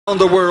On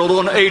the world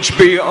on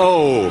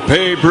HBO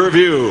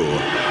pay-per-view.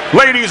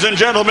 Ladies and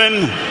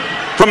gentlemen,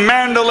 from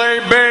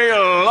Mandalay Bay,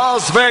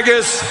 Las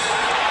Vegas,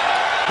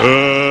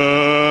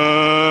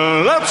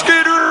 let's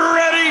get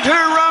ready to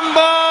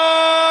rumble!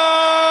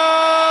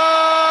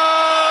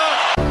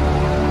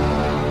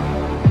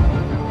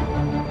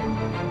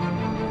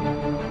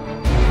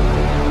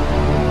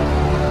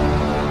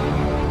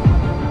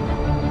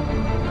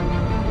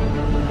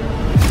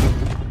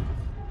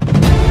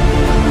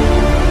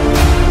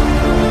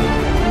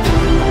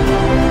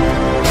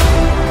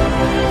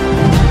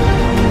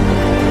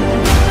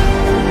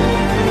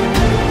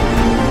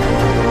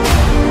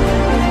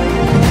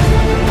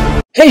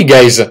 Hey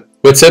guys,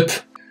 what's up?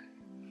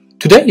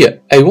 Today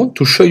I want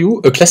to show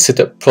you a class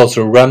setup for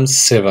the Ram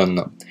 7.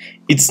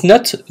 It's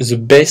not the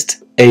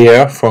best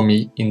AR for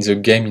me in the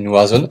game in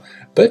Warzone,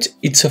 but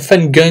it's a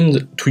fun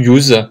gun to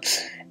use,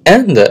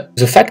 and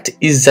the fact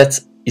is that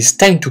its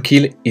time to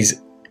kill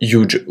is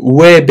huge,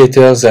 way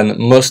better than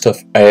most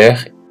of AR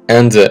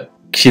and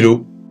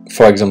Kilo,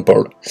 for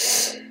example.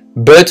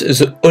 But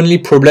the only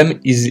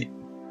problem is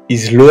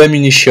low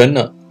ammunition,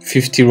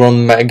 50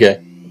 round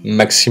mag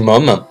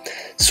maximum.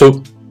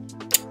 So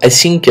I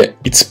think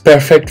it's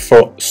perfect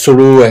for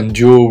solo and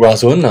duo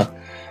Warzone,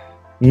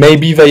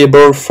 maybe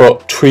viable for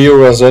trio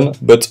Warzone,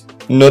 but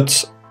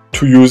not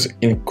to use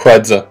in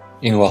quads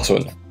in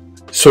Warzone.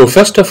 So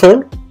first of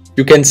all,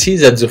 you can see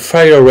that the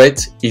fire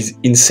rate is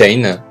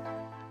insane,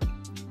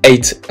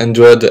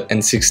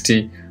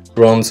 860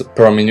 rounds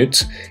per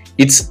minute.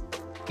 It's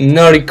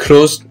nearly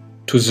close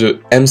to the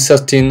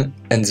M13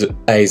 and the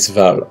Ice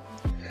Val.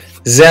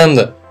 Then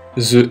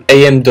the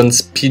AM down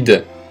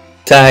speed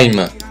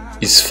time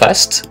is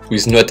fast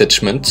with no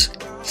attachment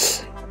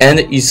and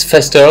is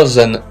faster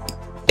than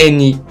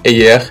any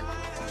AR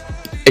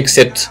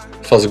except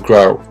for the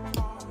Grow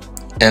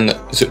and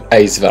the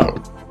Ice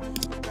Valve.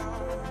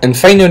 And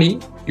finally,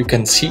 you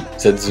can see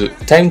that the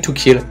time to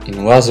kill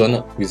in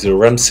Warzone with the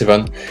Ram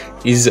 7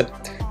 is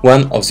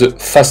one of the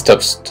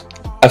fastest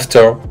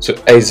after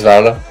the Ice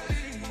Valve,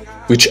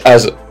 which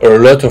has a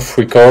lot of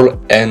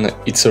recoil, and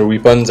it's a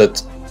weapon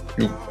that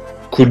you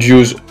could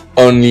use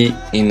only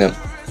in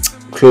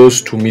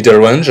close to middle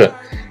range,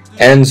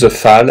 and the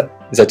FAL,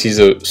 that is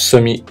a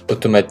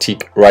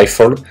semi-automatic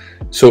rifle.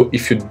 So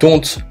if you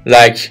don't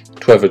like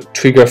to have a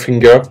trigger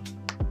finger,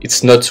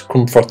 it's not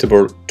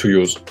comfortable to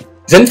use.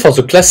 Then for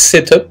the class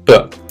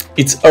setup,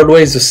 it's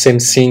always the same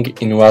thing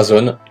in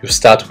Warzone. You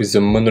start with the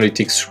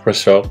monolithic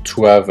suppressor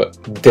to have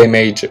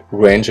damage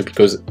range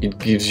because it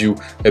gives you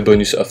a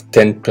bonus of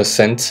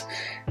 10%.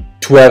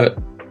 To have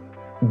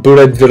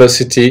bullet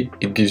velocity,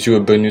 it gives you a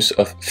bonus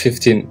of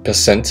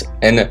 15%,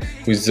 and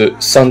with the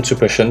sound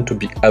suppression to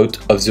be out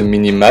of the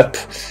minimap.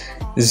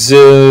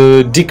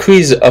 The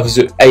decrease of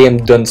the AM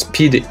down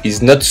speed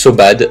is not so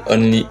bad,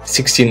 only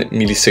 16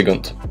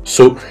 milliseconds.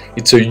 So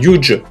it's a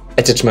huge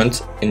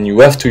attachment and you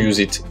have to use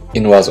it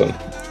in Warzone.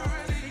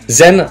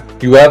 Then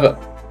you have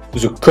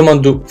the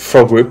Commando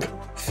foregrip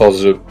for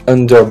the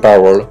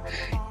underbarrel.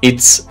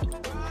 It's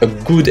a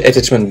good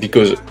attachment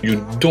because you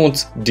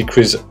don't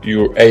decrease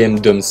your AM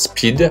down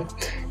speed,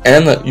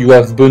 and you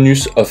have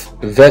bonus of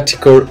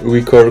vertical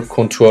recoil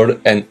control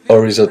and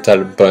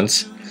horizontal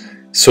bounce.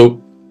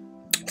 So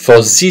for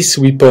this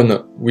weapon,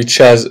 which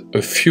has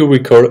a few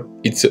recoil,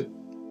 it's a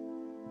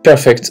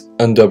perfect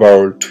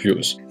underbarrel to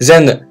use.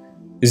 Then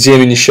the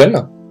ammunition,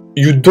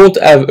 you don't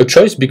have a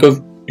choice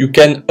because you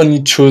can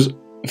only choose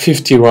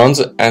 50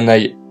 rounds, and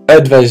I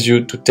advise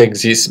you to take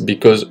this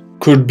because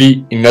could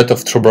be in a lot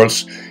of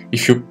troubles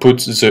if you put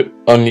the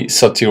only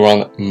 30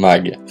 round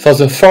mag. For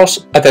the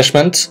fourth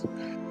attachment,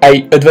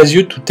 I advise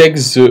you to take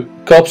the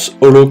Corpse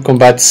Holo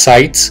Combat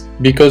Sight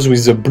because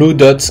with the blue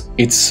dot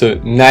it's a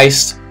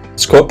nice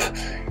scope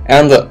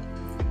and the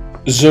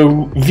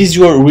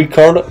visual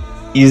recoil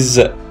is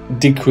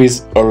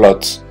decreased a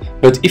lot.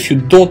 But if you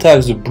don't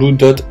have the blue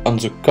dot on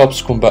the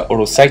Corpse Combat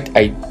Holo Sight,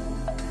 I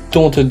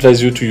don't advise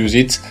you to use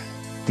it.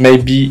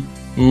 Maybe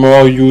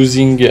more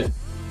using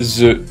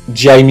the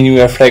GI mini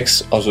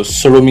reflex or the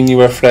solo mini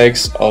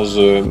reflex or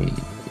the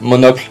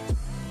monocle,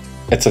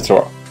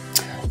 etc.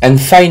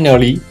 And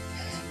finally,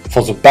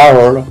 for the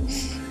barrel,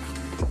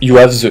 you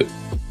have the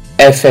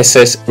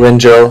FSS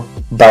Ranger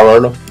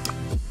barrel.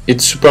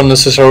 It's super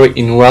necessary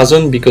in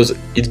Warzone because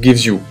it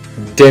gives you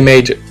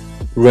damage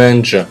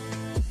range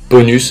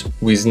bonus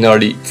with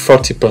nearly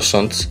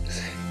 40%.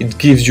 It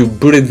gives you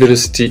bullet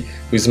velocity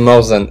with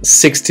more than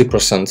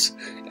 60%,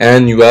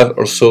 and you have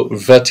also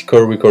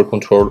vertical recoil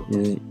control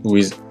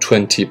with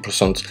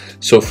 20%.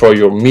 So for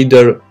your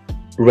middle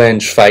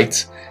range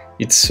fight,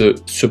 it's a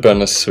super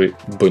necessary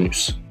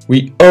bonus.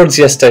 With all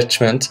the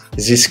attachment,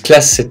 this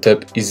class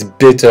setup is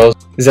better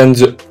than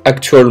the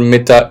actual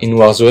meta in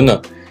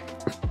Warzone,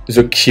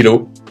 the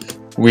Kilo,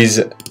 with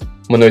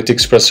monolithic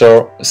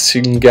suppressor,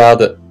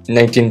 Guard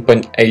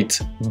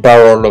 19.8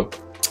 barrel,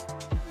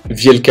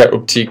 VLK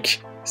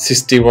optic,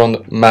 60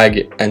 round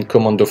mag and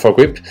Commando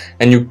foregrip,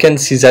 and you can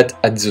see that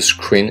at the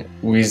screen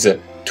with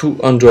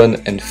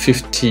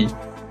 250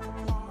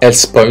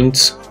 health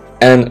points,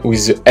 and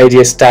with the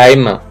ADS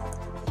time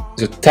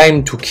the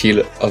time to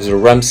kill of the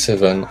Ram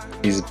 7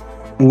 is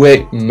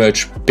way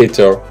much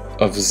better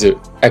of the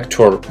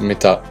actual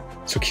meta,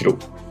 the kilo.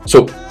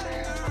 So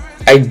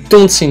I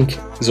don't think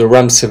the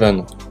Ram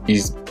 7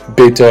 is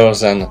better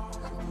than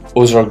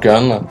other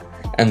gun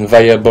and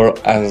viable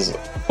as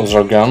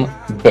other gun,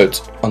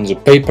 but on the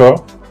paper,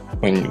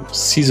 when you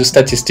see the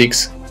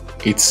statistics,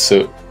 it's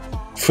a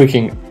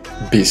freaking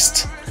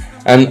beast.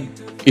 And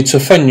it's a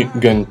fun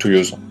gun to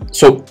use.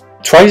 So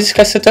try this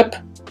class setup,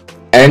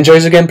 enjoy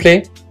the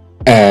gameplay,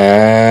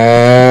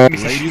 and...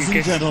 Ladies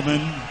and gentlemen,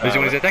 Vas-y,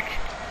 on les attaque.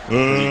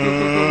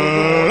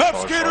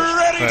 Let's get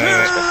ready to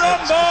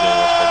rumble!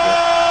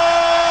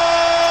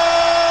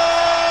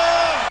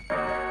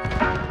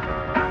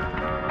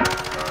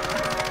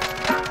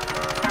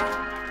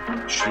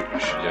 Je suis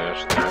derrière, je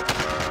suis derrière.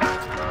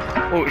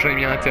 Oh, j'en ai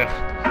mis un à terre.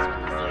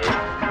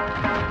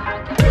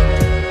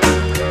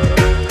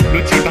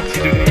 L'autre il est parti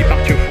au fond.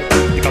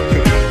 Il est parti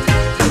au fond.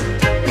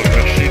 Bon, je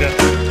vais rusher là.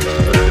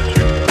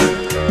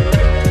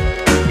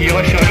 Il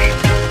rush.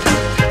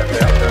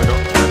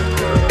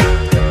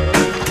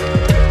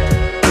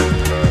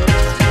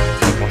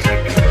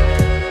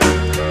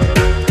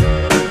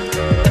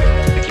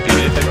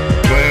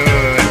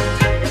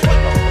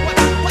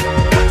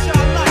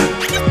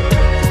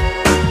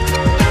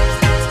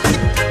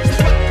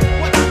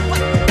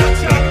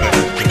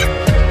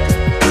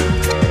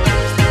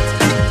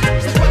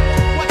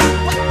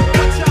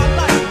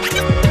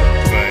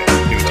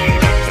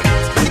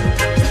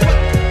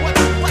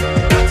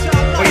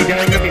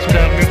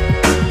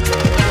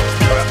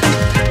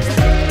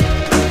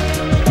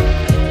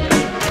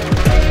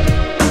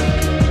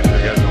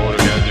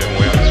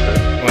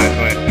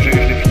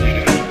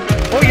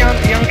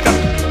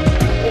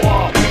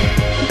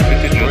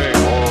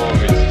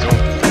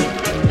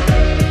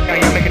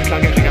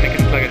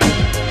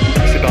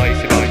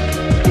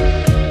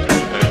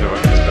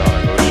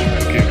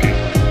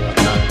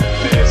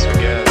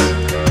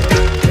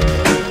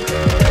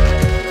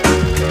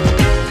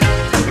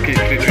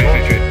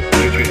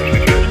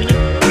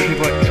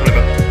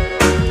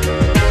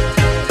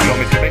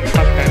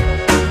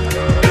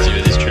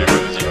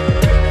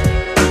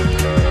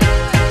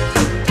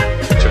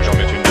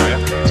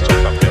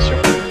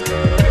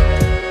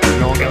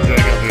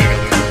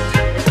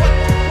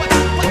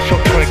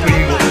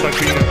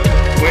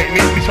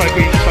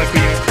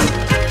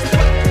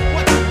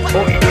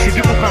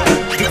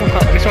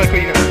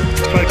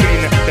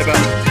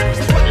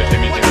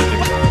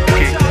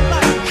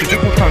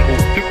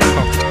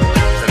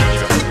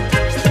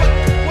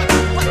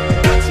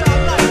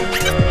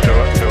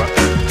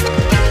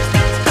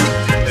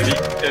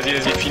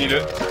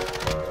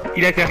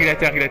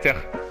 Il est à terre.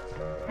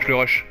 Je le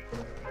rush.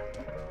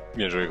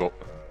 Bien joué, gros.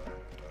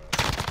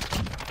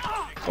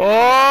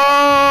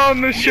 Oh,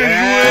 monsieur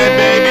joué,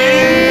 baby.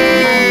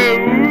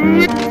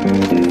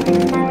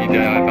 Il est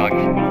derrière la baraque.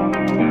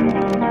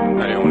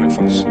 Allez, on le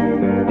fonce.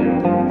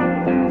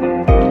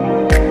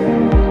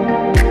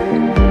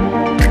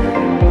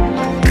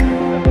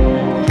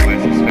 Ouais,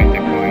 c'est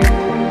spectaculaire.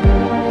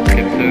 4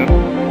 heures.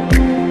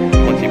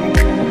 3 types.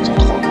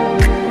 103.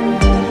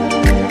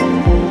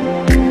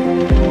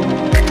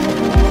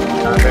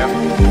 Un verre.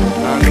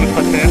 Un autre à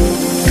terre.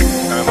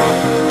 Un mort.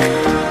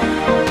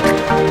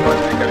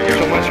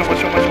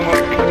 Sur moi.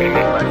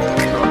 Éliminé.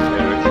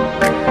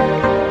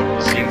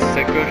 Ici, une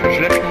sacoche. Je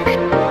lâche mon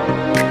chien.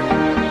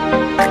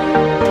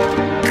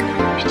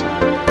 Putain.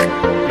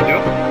 Il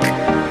dort.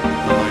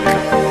 Non, il est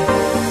là.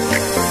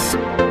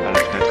 À la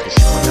fenêtre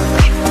ici, en dernière,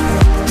 je crois.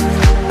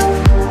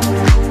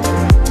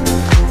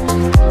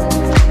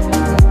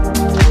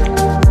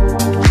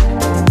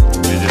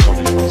 Il est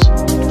descendu, je pense.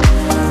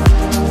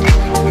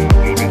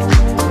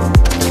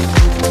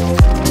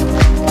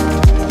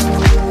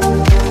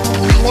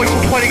 Oh, ils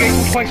sont 3 les gars, ils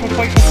sont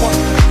 3.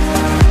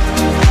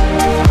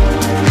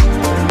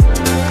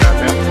 La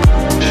merde.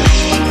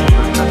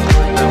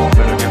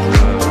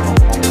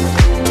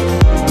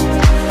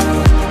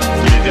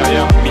 Il est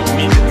derrière,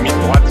 mid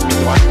droite,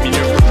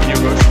 milieu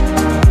gauche.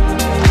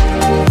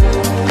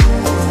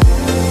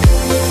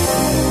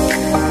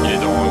 Il est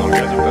dans le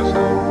gaz, il passe.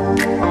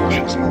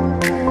 Shit.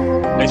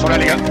 Là, ils sont là,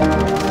 les gars.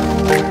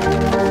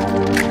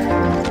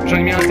 J'en ai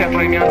mis un à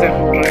terre.